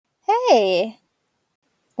Hey!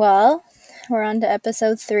 Well, we're on to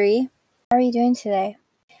episode 3. How are you doing today?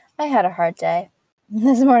 I had a hard day.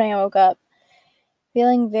 This morning I woke up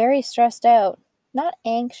feeling very stressed out. Not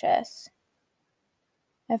anxious.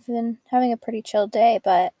 I've been having a pretty chill day,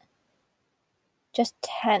 but just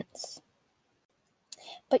tense.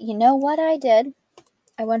 But you know what I did?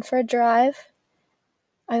 I went for a drive.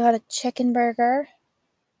 I got a chicken burger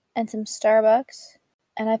and some Starbucks,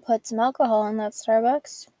 and I put some alcohol in that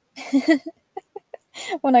Starbucks.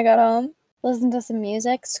 When I got home, listened to some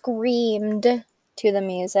music, screamed to the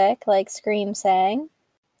music, like Scream sang,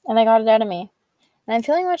 and I got it out of me. And I'm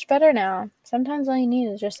feeling much better now. Sometimes all you need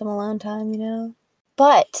is just some alone time, you know?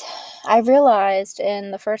 But I realized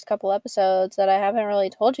in the first couple episodes that I haven't really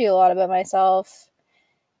told you a lot about myself,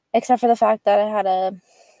 except for the fact that I had a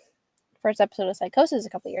first episode of Psychosis a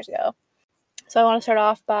couple years ago. So I want to start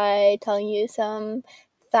off by telling you some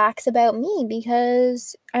facts about me,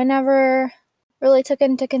 because I never really took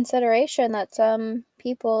into consideration that some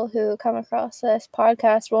people who come across this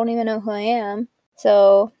podcast won't even know who I am.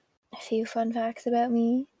 So, a few fun facts about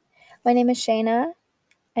me. My name is Shayna.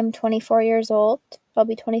 I'm 24 years old. I'll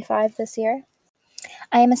be 25 this year.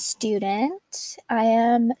 I am a student. I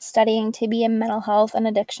am studying to be a mental health and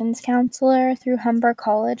addictions counselor through Humber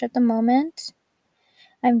College at the moment.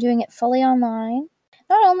 I'm doing it fully online.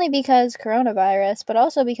 Not only because coronavirus, but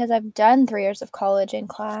also because I've done 3 years of college in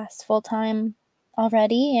class full-time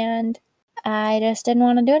already, and I just didn't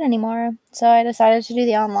want to do it anymore. So I decided to do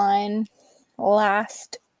the online.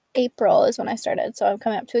 Last April is when I started, so I'm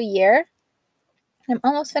coming up to a year. I'm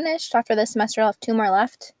almost finished. After this semester, I'll have 2 more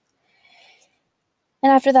left.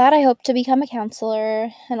 And after that, I hope to become a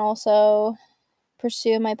counselor and also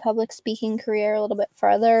pursue my public speaking career a little bit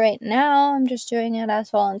further. Right now, I'm just doing it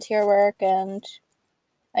as volunteer work, and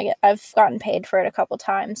I've gotten paid for it a couple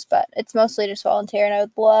times, but it's mostly just volunteer, and I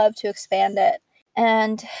would love to expand it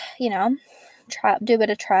and, do a bit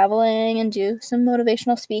of traveling and do some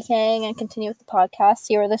motivational speaking and continue with the podcast,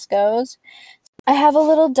 see where this goes. I have a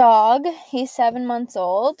little dog. He's 7 months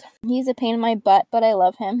old. He's a pain in my butt, but I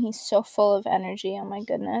love him. He's so full of energy. Oh my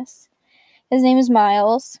goodness. His name is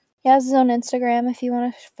Miles. He has his own Instagram if you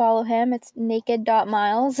want to follow him. It's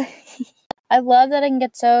naked.miles. I love that I can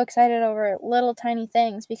get so excited over little tiny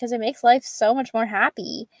things because it makes life so much more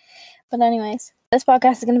happy. But anyways, this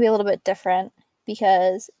podcast is going to be a little bit different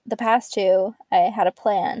because the past 2, I had a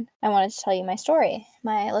plan. I wanted to tell you my story,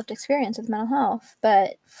 my lived experience with mental health.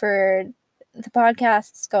 But for the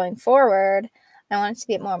podcasts going forward, I want it to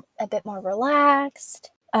be a bit more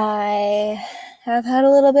relaxed. I have had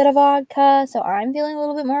a little bit of vodka, so I'm feeling a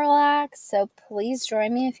little bit more relaxed. So please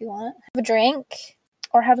join me if you want. Have a drink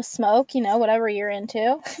or have a smoke, whatever you're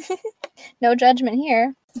into. No judgment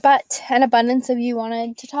here. But an abundance of you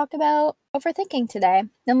wanted to talk about overthinking today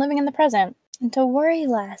and living in the present, and to worry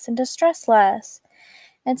less and to stress less,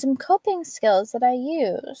 and some coping skills that I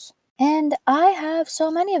use. And I have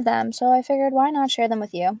so many of them, so I figured why not share them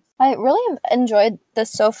with you. I really have enjoyed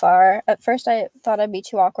this so far. At first I thought I'd be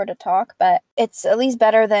too awkward to talk, but it's at least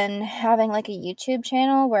better than having like a YouTube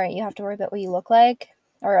channel where you have to worry about what you look like.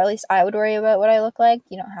 Or at least I would worry about what I look like.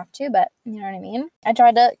 You don't have to, but you know what I mean? I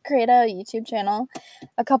tried to create a YouTube channel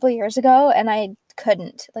a couple years ago, and I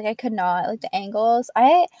couldn't. I could not. The angles.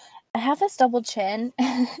 I have this double chin.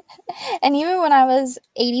 And even when I was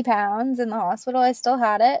 80 pounds in the hospital, I still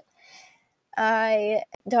had it. I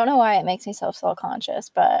don't know why it makes me so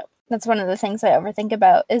self-conscious, but that's one of the things I overthink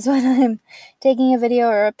about is when I'm taking a video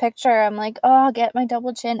or a picture, I'm like, oh, I'll get my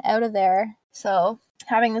double chin out of there. So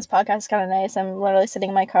having this podcast is kind of nice. I'm literally sitting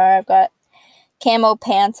in my car. I've got camo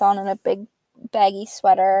pants on and a big baggy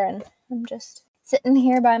sweater, and I'm just sitting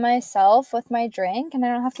here by myself with my drink, and I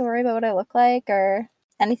don't have to worry about what I look like or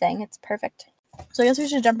anything. It's perfect. So I guess we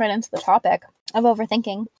should jump right into the topic of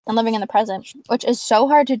overthinking and living in the present, which is so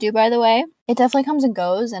hard to do, by the way. It definitely comes and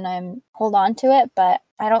goes, and I hold on to it, but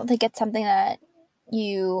I don't think it's something that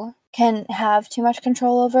you can have too much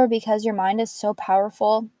control over because your mind is so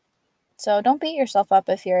powerful. So don't beat yourself up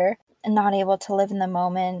if you're not able to live in the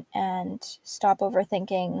moment and stop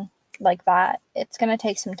overthinking like that. It's going to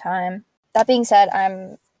take some time. That being said,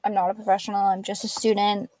 I'm not a professional. I'm just a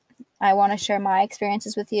student. I want to share my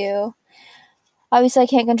experiences with you. Obviously, I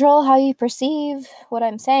can't control how you perceive what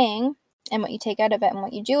I'm saying and what you take out of it and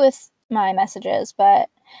what you do with my messages, but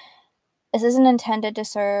this isn't intended to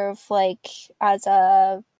serve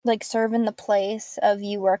serve in the place of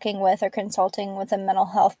you working with or consulting with a mental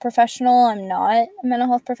health professional. I'm not a mental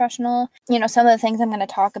health professional. Some of the things I'm going to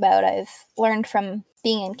talk about I've learned from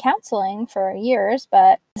being in counseling for years,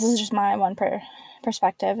 but this is just my one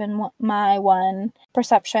perspective and my one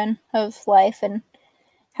perception of life and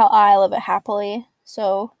how I live it happily.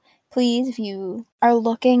 So please, if you are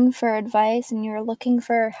looking for advice and you're looking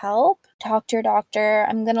for help, talk to your doctor.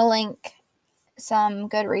 I'm going to link some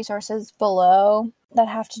good resources below that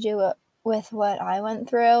have to do with what I went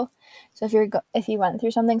through. So if you went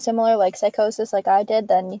through something similar like psychosis like I did,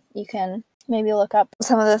 then you can maybe look up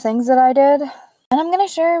some of the things that I did. And I'm going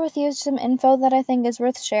to share with you some info that I think is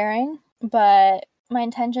worth sharing, but my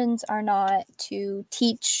intentions are not to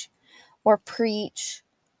teach or preach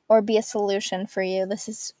or be a solution for you. This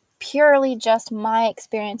is purely just my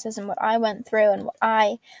experiences and what I went through and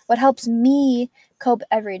what helps me cope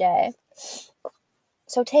every day.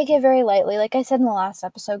 So take it very lightly. Like I said in the last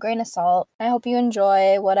episode, grain of salt. I hope you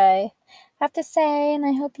enjoy what I have to say, and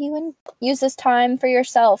I hope you use this time for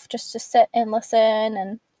yourself just to sit and listen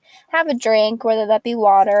and have a drink, whether that be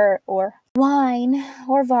water or wine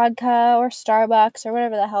or vodka or Starbucks or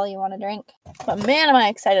whatever the hell you want to drink. But man, am I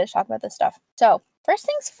excited to talk about this stuff. So, first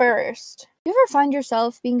things first. Do you ever find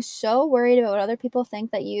yourself being so worried about what other people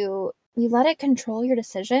think that you let it control your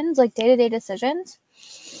decisions, like day-to-day decisions?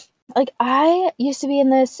 Like, I used to be in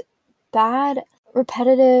this bad,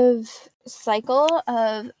 repetitive cycle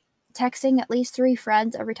of texting at least 3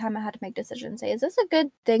 friends every time I had to make decisions. Say, is this a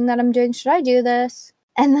good thing that I'm doing? Should I do this?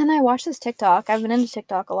 And then I watched this TikTok. I've been into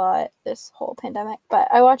TikTok a lot this whole pandemic. But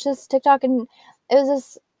I watched this TikTok, and it was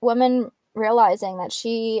this woman realizing that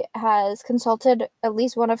she has consulted at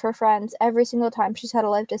least one of her friends every single time she's had a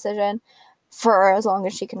life decision for as long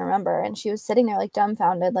as she can remember. And she was sitting there like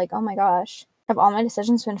dumbfounded, like, oh my gosh, have all my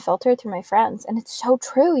decisions been filtered through my friends? And it's so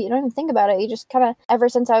true. You don't even think about it. You just kind of, ever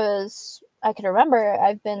since I can remember,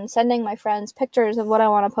 I've been sending my friends pictures of what I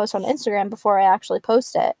want to post on Instagram before I actually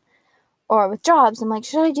post it. Or with jobs, I'm like,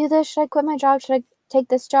 should I do this? Should I quit my job? Should I take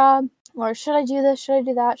this job? Or should I do this? Should I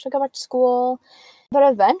do that? Should I go back to school? But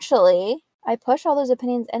eventually, I push all those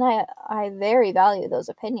opinions, and I very value those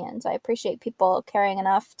opinions. I appreciate people caring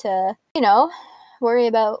enough to, worry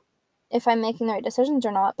about if I'm making the right decisions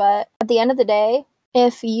or not. But at the end of the day,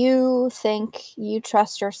 if you think you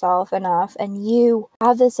trust yourself enough and you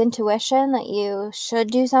have this intuition that you should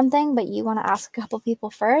do something, but you want to ask a couple people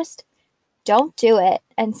first, don't do it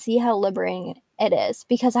and see how liberating it is.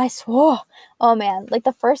 Because I swore, oh man, like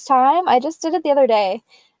the first time, I just did it the other day.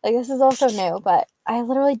 Like, this is also new, but I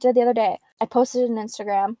literally did the other day. I posted it on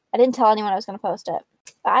Instagram. I didn't tell anyone I was going to post it.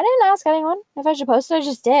 I didn't ask anyone if I should post it. I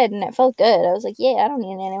just did, and it felt good. I was like, yeah, I don't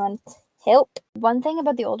need anyone's help. One thing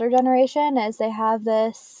about the older generation is they have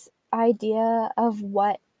this idea of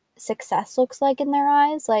what success looks like in their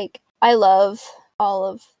eyes. Like, I love all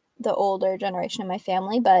of the older generation in my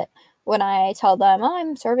family, but when I tell them, oh,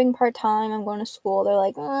 I'm serving part-time, I'm going to school, they're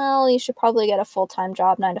like, well, you should probably get a full-time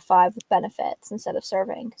job, 9 to 5 with benefits instead of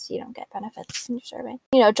serving, because you don't get benefits when you're serving.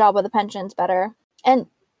 Job with a pension's better. And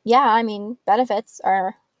yeah, I mean, benefits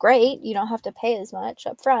are great. You don't have to pay as much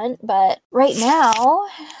up front. But right now,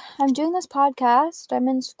 I'm doing this podcast. I'm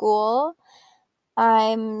in school.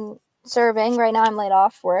 I'm serving. Right now I'm laid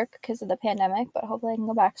off work because of the pandemic, but hopefully I can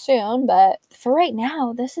go back soon. But for right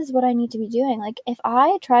now, this is what I need to be doing. Like, if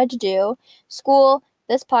I tried to do school,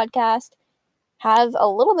 this podcast, have a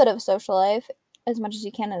little bit of a social life as much as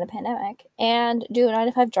you can in a pandemic, and do a 9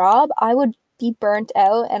 to 5 job, I would be burnt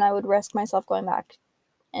out and I would risk myself going back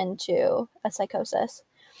into a psychosis.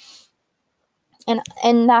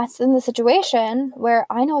 And that's in the situation where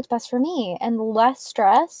I know what's best for me, and less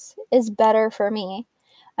stress is better for me.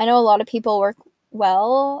 I know a lot of people work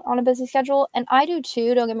well on a busy schedule, and I do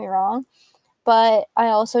too, don't get me wrong, but I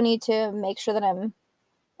also need to make sure that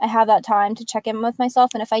I have that time to check in with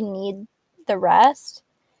myself, and if I need the rest,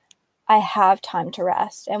 I have time to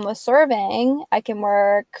rest. And with serving, I can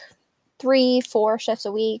work 3-4 shifts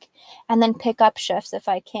a week and then pick up shifts if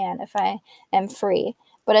I am free.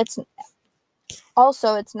 But it's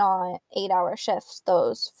not 8-hour shifts,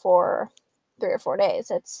 those for 3 or 4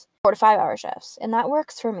 days. It's 4 to 5 hour shifts, and that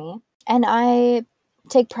works for me. And I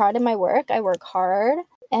take pride in my work. I work hard,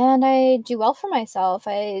 and I do well for myself.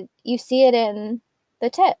 You see it in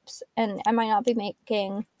the tips, and I might not be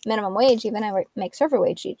making minimum wage, even I make server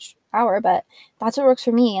wage each hour, but that's what works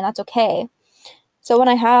for me, and that's okay. So when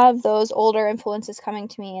I have those older influences coming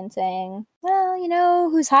to me and saying, well,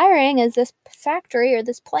 who's hiring is this factory or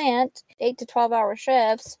this plant, 8 to 12 hour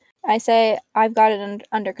shifts, I say, I've got it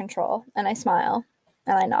under control. And I smile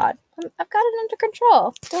and I nod. I've got it under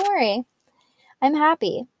control. Don't worry. I'm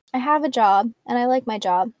happy. I have a job and I like my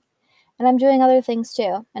job. And I'm doing other things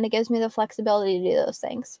too. And it gives me the flexibility to do those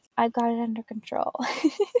things. I've got it under control.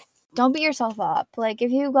 Don't beat yourself up. Like,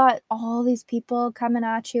 if you got all these people coming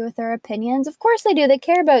at you with their opinions, of course they do. They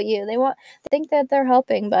care about you. They think that they're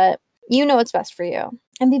helping, but you know what's best for you.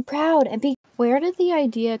 and be proud and be. Where did the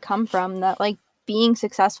idea come from that like being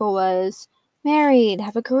successful was married,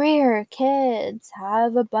 have a career, kids,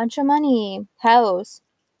 have a bunch of money, house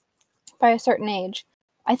by a certain age?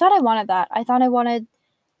 I thought I wanted that. I thought I wanted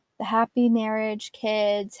the happy marriage,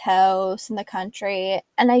 kids, house in the country,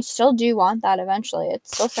 and I still do want that eventually. It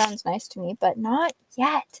still sounds nice to me, but not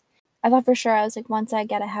yet. I thought for sure, I was like, once I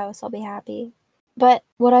get a house, I'll be happy. But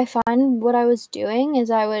what I find what I was doing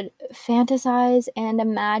is I would fantasize and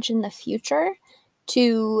imagine the future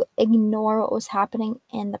to ignore what was happening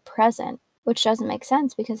in the present, which doesn't make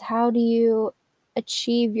sense because how do you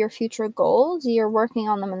achieve your future goals? You're working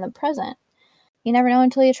on them in the present. You never know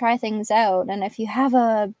until you try things out. And if you have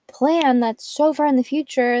a plan that's so far in the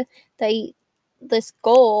future that this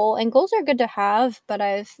goal, and goals are good to have, but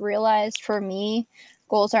I've realized for me,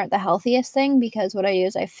 goals aren't the healthiest thing because what I do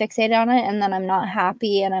is I fixate on it and then I'm not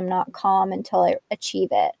happy and I'm not calm until I achieve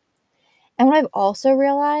it. And what I've also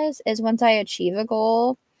realized is once I achieve a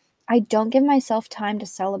goal, I don't give myself time to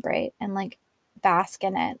celebrate and like bask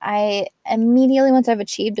in it. I immediately, once I've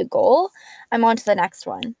achieved a goal, I'm on to the next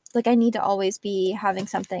one. Like I need to always be having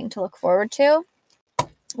something to look forward to,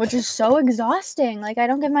 which is so exhausting. Like I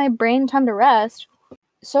don't give my brain time to rest.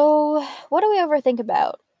 So what do we overthink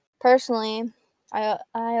about? Personally, I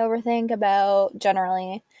overthink about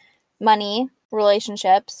generally money,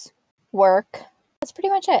 relationships, work. That's pretty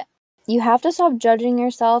much it. You have to stop judging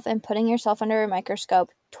yourself and putting yourself under a microscope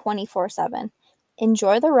 24/7.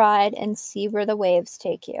 Enjoy the ride and see where the waves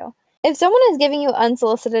take you. If someone is giving you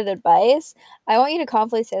unsolicited advice, I want you to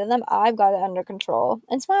confidently say to them, I've got it under control,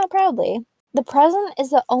 and smile proudly. The present is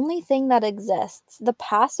the only thing that exists. The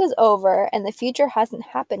past is over and the future hasn't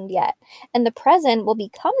happened yet. And the present will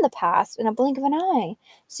become the past in a blink of an eye.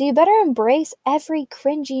 So you better embrace every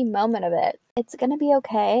cringy moment of it. It's gonna be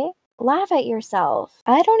okay. Laugh at yourself.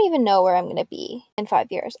 I don't even know where I'm gonna be in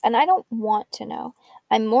 5 years, and I don't want to know.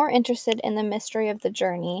 I'm more interested in the mystery of the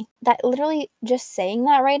journey. That literally just saying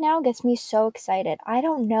that right now gets me so excited. I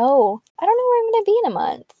don't know. I don't know where I'm gonna be in a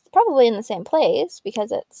month. Probably in the same place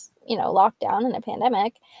because it's, locked down in a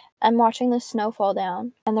pandemic. I'm watching the snow fall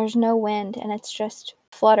down and there's no wind and it's just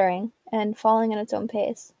fluttering and falling at its own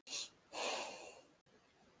pace.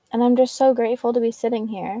 And I'm just so grateful to be sitting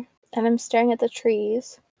here and I'm staring at the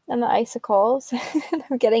trees and the icicles and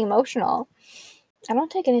I'm getting emotional. I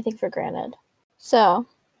don't take anything for granted. So,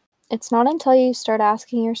 it's not until you start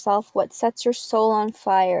asking yourself what sets your soul on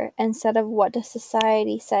fire instead of what does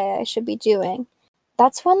society say I should be doing.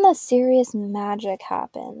 That's when the serious magic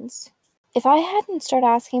happens. If I hadn't started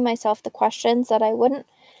asking myself the questions then I wouldn't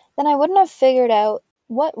have figured out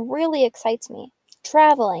what really excites me.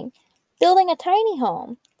 Traveling, building a tiny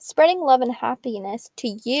home, spreading love and happiness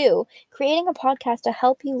to you, creating a podcast to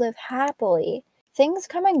help you live happily. Things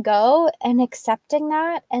come and go, and accepting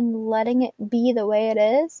that and letting it be the way it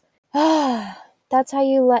is, that's how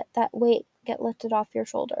you let that weight get lifted off your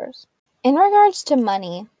shoulders. In regards to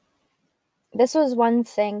money, this was one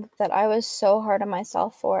thing that I was so hard on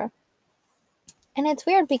myself for. And it's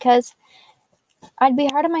weird because I'd be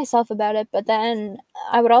hard on myself about it, but then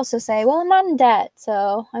I would also say, well, I'm not in debt,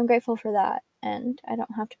 so I'm grateful for that. And I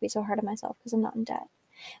don't have to be so hard on myself because I'm not in debt.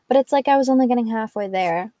 But it's like I was only getting halfway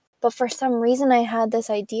there. But for some reason, I had this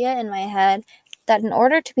idea in my head that in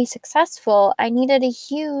order to be successful, I needed a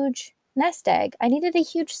huge nest egg. I needed a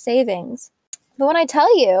huge savings. But when I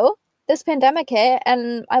tell you, this pandemic hit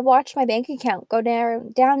and I watched my bank account go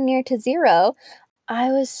down near to zero, I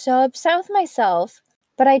was so upset with myself.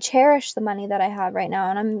 But I cherish the money that I have right now,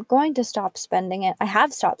 and I'm going to stop spending it. I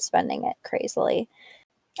have stopped spending it crazily.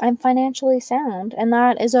 I'm financially sound, and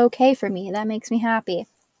that is okay for me. That makes me happy.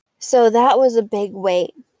 So that was a big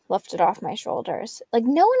weight lifted off my shoulders. Like,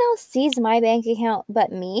 no one else sees my bank account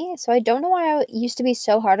but me, so I don't know why I used to be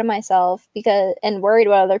so hard on myself and worried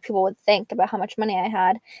what other people would think about how much money I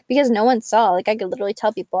had, because no one saw. Like, I could literally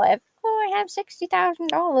tell people, I have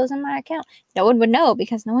 $60,000 in my account. No one would know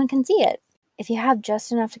because no one can see it. If you have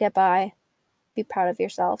just enough to get by, be proud of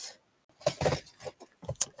yourself.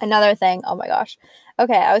 Another thing, oh my gosh.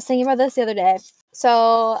 Okay, I was thinking about this the other day.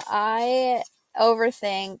 So I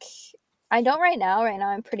overthink. I don't right now. Right now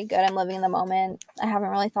I'm pretty good. I'm living in the moment. I haven't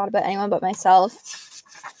really thought about anyone but myself.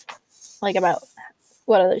 Like about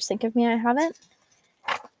what others think of me, I haven't.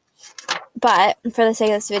 But for the sake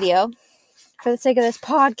of this video, for the sake of this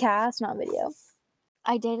podcast, not video,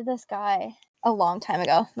 I dated this guy a long time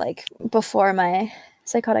ago, like before my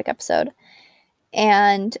psychotic episode.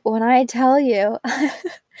 And when I tell you,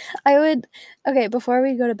 before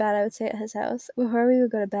we'd go to bed, I would stay at his house. Before we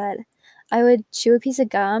would go to bed, I would chew a piece of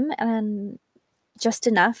gum and just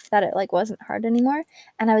enough that it like wasn't hard anymore.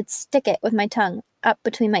 And I would stick it with my tongue up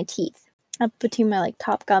between my teeth, up between my like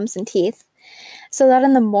top gums and teeth, so that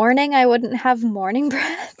in the morning I wouldn't have morning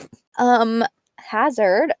breath.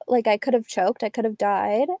 Hazard, like I could have choked, I could have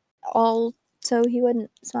died, all so he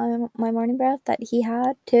wouldn't smell my morning breath that he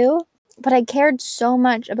had too. But I cared so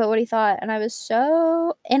much about what he thought, and I was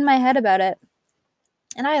so in my head about it.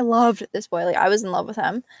 And I loved this boy. Like, I was in love with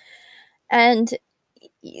him. And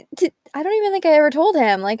I don't even think I ever told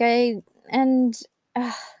him. I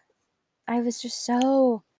was just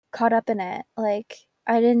so caught up in it. Like,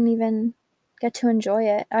 I didn't even get to enjoy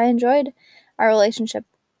it. I enjoyed our relationship,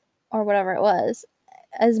 or whatever it was,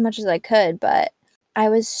 as much as I could, but I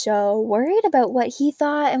was so worried about what he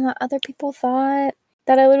thought and what other people thought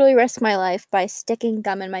that I literally risked my life by sticking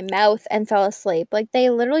gum in my mouth and fell asleep. Like, they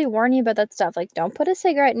literally warn you about that stuff. Like, don't put a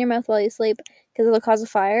cigarette in your mouth while you sleep because it'll cause a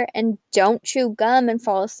fire, and don't chew gum and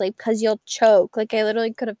fall asleep because you'll choke. Like, I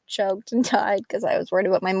literally could have choked and died because I was worried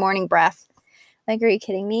about my morning breath. Like, are you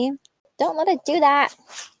kidding me? Don't let it do that.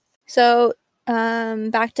 So,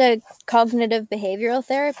 back to cognitive behavioral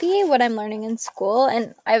therapy, what I'm learning in school,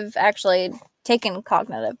 and I've actually taken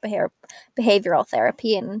cognitive behavioral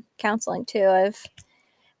therapy and counseling too. I've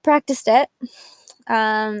practiced it.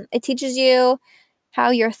 It teaches you how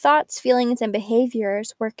your thoughts, feelings, and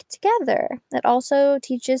behaviors work together. It also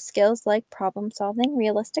teaches skills like problem solving,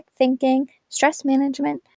 realistic thinking, stress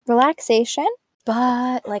management, relaxation.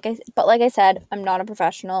 But like I said, I'm not a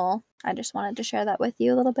professional. I just wanted to share that with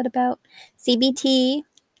you a little bit about CBT,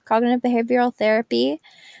 cognitive behavioral therapy.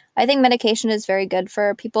 I think medication is very good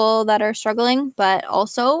for people that are struggling, but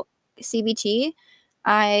also CBT.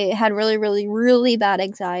 I had really, really, really bad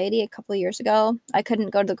anxiety a couple of years ago. I couldn't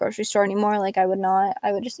go to the grocery store anymore. Like, I would not.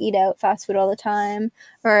 I would just eat out fast food all the time.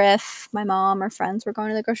 Or if my mom or friends were going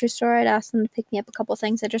to the grocery store, I'd ask them to pick me up a couple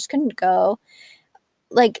things. I just couldn't go.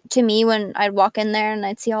 Like, to me, when I'd walk in there and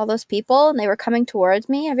I'd see all those people and they were coming towards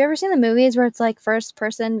me. Have you ever seen the movies where it's like first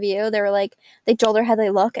person view? They were like, they jolt their head, they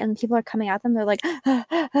look, and people are coming at them. They're like,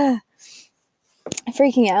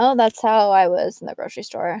 freaking out. That's how I was in the grocery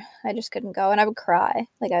store. I just couldn't go, and I would cry.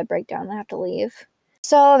 Like, I'd break down and have to leave.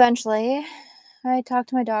 So eventually, I talked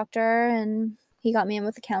to my doctor, and he got me in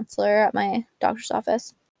with a counselor at my doctor's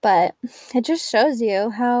office. But it just shows you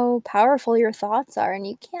how powerful your thoughts are, and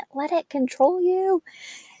you can't let it control you.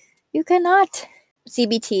 You cannot.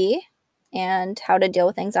 CBT and how to deal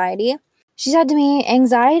with anxiety. She said to me,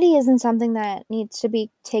 anxiety isn't something that needs to be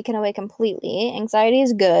taken away completely. Anxiety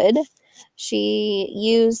is good. She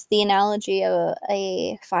used the analogy of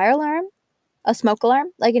a fire alarm, a smoke alarm,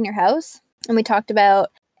 like in your house. And we talked about,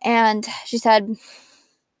 and she said,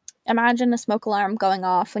 imagine a smoke alarm going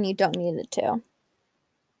off when you don't need it to.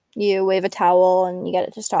 You wave a towel and you get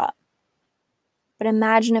it to stop. But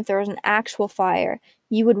imagine if there was an actual fire.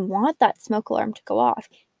 You would want that smoke alarm to go off.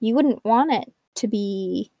 You wouldn't want it to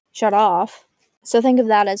be shut off. So think of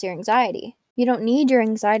that as your anxiety. You don't need your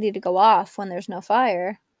anxiety to go off when there's no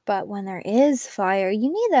fire. But when there is fire,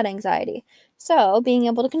 you need that anxiety. So being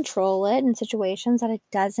able to control it in situations that it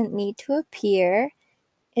doesn't need to appear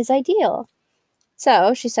is ideal.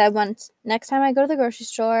 So she said, next time I go to the grocery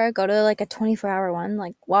store, go to like a 24-hour one,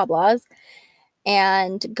 like Loblaws,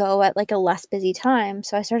 and go at like a less busy time.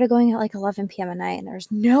 So I started going at like 11 p.m. at night, and there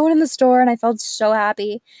was no one in the store, and I felt so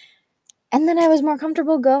happy. And then I was more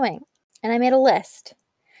comfortable going, and I made a list.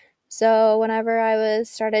 So whenever I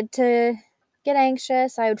started to get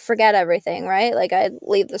anxious, I would forget everything, right? Like, I'd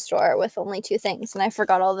leave the store with only 2 things, and I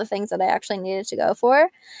forgot all the things that I actually needed to go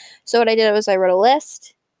for. So what I did was I wrote a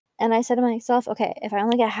list, and I said to myself, okay, if I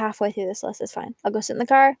only get halfway through this list, it's fine. I'll go sit in the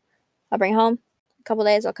car. I'll bring it home. A couple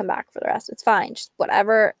days, I'll come back for the rest. It's fine. Just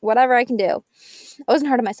whatever I can do. I wasn't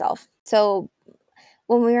hard on myself. So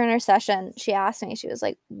when we were in our session, she asked me, she was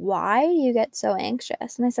like, why do you get so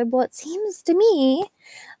anxious? And I said, well, it seems to me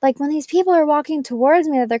like when these people are walking towards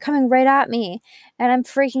me that they're coming right at me and I'm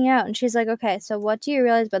freaking out. And she's like, okay, so what do you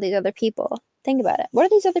realize about these other people? Think about it. What are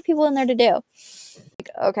these other people in there to do? Like,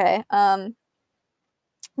 okay,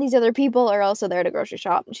 these other people are also there to grocery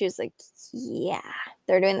shop. And she was like, yeah,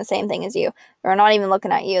 they're doing the same thing as you. They're not even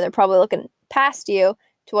looking at you. They're probably looking past you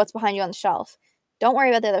to what's behind you on the shelf. Don't worry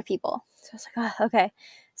about the other people. So I was like, oh, okay.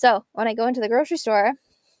 So when I go into the grocery store,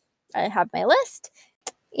 I have my list.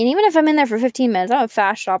 And even if I'm in there for 15 minutes, I'm a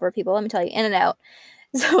fast shopper, people, let me tell you, in and out.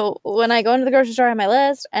 So when I go into the grocery store, I have my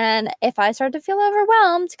list. And if I start to feel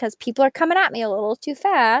overwhelmed because people are coming at me a little too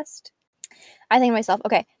fast, I think to myself,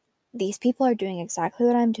 okay, these people are doing exactly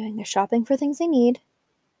what I'm doing. They're shopping for things they need.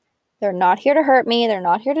 They're not here to hurt me. They're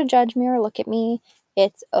not here to judge me or look at me.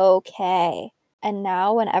 It's okay. And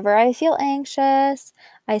now whenever I feel anxious,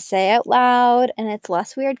 I say out loud, and it's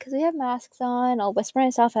less weird because we have masks on. I'll whisper to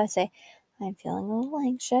myself, I say, I'm feeling a little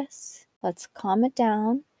anxious. Let's calm it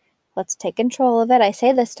down. Let's take control of it. I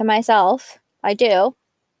say this to myself. I do.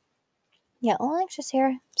 Yeah, a little anxious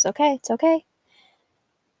here. It's okay. It's okay.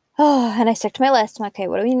 Oh, and I stick to my list. I'm like, okay,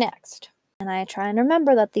 what do we next? And I try and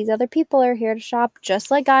remember that these other people are here to shop just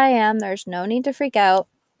like I am. There's no need to freak out.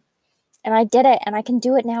 And I did it, and I can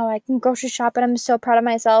do it now. I can grocery shop, and I'm so proud of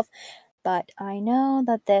myself. But I know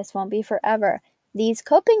that this won't be forever. These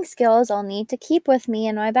coping skills I'll need to keep with me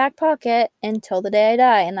in my back pocket until the day I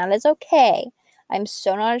die, and that is okay. I'm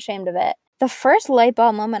so not ashamed of it. The first light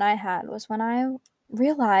bulb moment I had was when I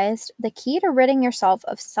realized the key to ridding yourself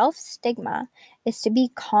of self-stigma is to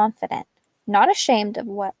be confident, not ashamed of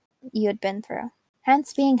what you had been through.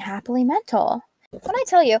 Hence being happily mental. When I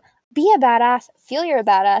tell you, be a badass, feel you're a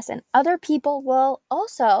badass, and other people will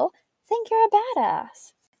also think you're a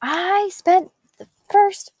badass. I spent the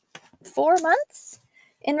first 4 months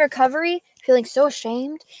in recovery feeling so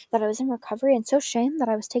ashamed that I was in recovery and so ashamed that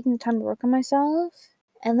I was taking the time to work on myself.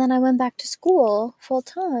 And then I went back to school full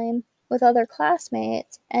time with other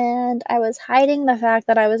classmates, and I was hiding the fact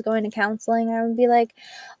that I was going to counseling. I would be like,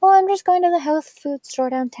 oh, I'm just going to the health food store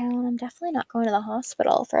downtown. I'm definitely not going to the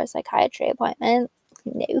hospital for a psychiatry appointment.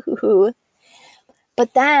 No.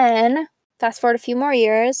 But then, fast forward a few more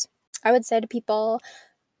years, I would say to people,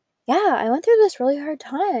 yeah, I went through this really hard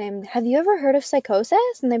time. Have you ever heard of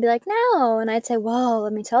psychosis? And they'd be like, no. And I'd say, well,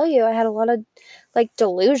 let me tell you, I had a lot of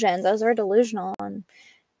delusions. I was very delusional, and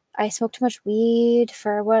I smoked too much weed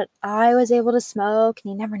for what I was able to smoke,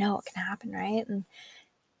 and you never know what can happen, right? And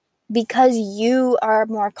because you are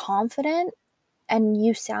more confident and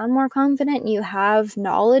you sound more confident and you have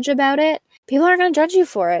knowledge about it, people aren't going to judge you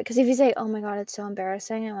for it. Because if you say, oh my God, it's so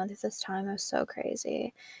embarrassing, I went through this time, it was so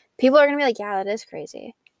crazy, people are going to be like, yeah, that is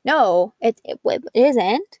crazy. No, it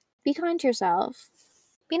isn't. Be kind to yourself.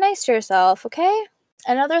 Be nice to yourself, okay?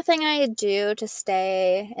 Another thing I do to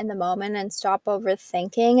stay in the moment and stop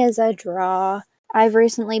overthinking is I draw. I've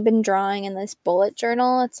recently been drawing in this bullet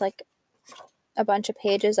journal. It's like a bunch of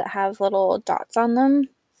pages that have little dots on them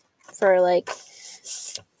for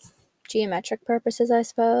geometric purposes, I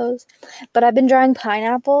suppose. But I've been drawing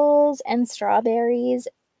pineapples and strawberries,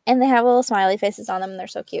 and they have little smiley faces on them, and they're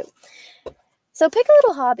so cute. So pick a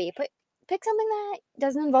little hobby. Pick something that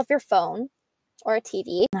doesn't involve your phone or a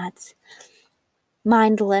TV. That's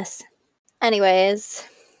mindless. Anyways,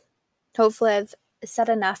 hopefully I've said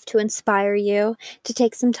enough to inspire you to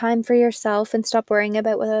take some time for yourself and stop worrying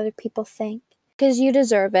about what other people think. Because you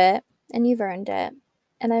deserve it, and you've earned it,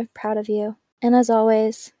 and I'm proud of you. And as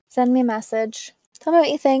always, send me a message. Tell me what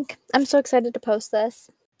you think. I'm so excited to post this.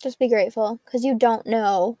 Just be grateful, because you don't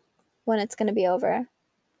know when it's going to be over.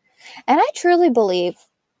 And I truly believe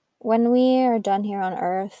when we are done here on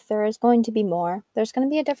Earth, there is going to be more. There's going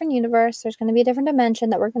to be a different universe. There's going to be a different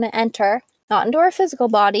dimension that we're going to enter. Not into our physical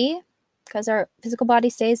body, because our physical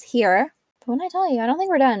body stays here. But when I tell you, I don't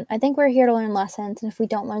think we're done. I think we're here to learn lessons. And if we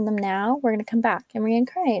don't learn them now, we're going to come back and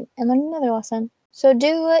reincarnate and learn another lesson. So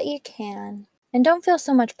do what you can. And don't feel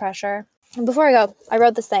so much pressure. And before I go, I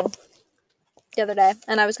wrote this thing the other day.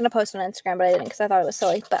 And I was going to post it on Instagram, but I didn't because I thought it was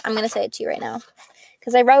silly. But I'm going to say it to you right now.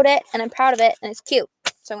 Because I wrote it, and I'm proud of it, and it's cute.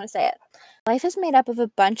 So I'm going to say it. Life is made up of a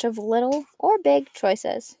bunch of little or big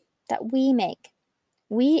choices that we make.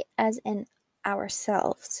 We as in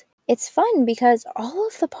ourselves. It's fun because all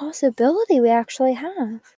of the possibility we actually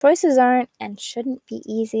have. Choices aren't and shouldn't be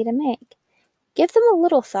easy to make. Give them a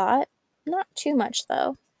little thought. Not too much,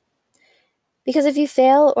 though. Because if you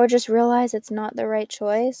fail or just realize it's not the right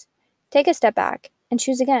choice, take a step back and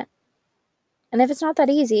choose again. And if it's not that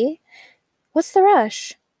easy, what's the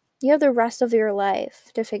rush? You have the rest of your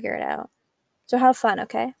life to figure it out. So have fun,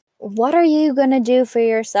 okay? What are you going to do for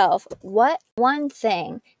yourself? What one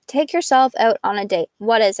thing? Take yourself out on a date.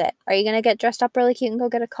 What is it? Are you going to get dressed up really cute and go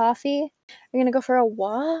get a coffee? Are you going to go for a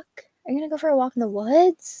walk? Are you going to go for a walk in the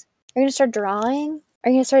woods? Are you going to start drawing?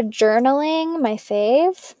 Are you going to start journaling? My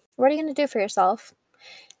fave. What are you going to do for yourself?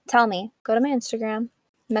 Tell me. Go to my Instagram.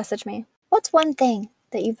 Message me. What's one thing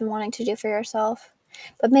that you've been wanting to do for yourself,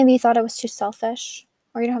 but maybe you thought it was too selfish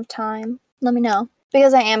or you don't have time? Let me know.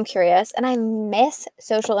 Because I am curious and I miss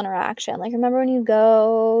social interaction. Like, remember when you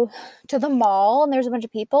go to the mall and there's a bunch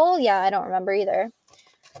of people? Yeah, I don't remember either.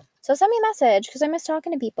 So send me a message because I miss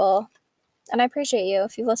talking to people. And I appreciate you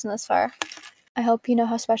if you've listened this far. I hope you know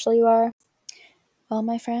how special you are. Well,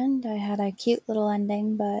 my friend, I had a cute little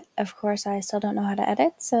ending, but of course I still don't know how to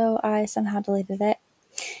edit, so I somehow deleted it.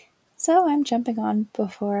 So I'm jumping on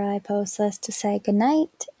before I post this to say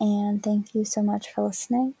goodnight, and thank you so much for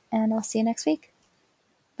listening, and I'll see you next week.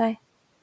 Bye.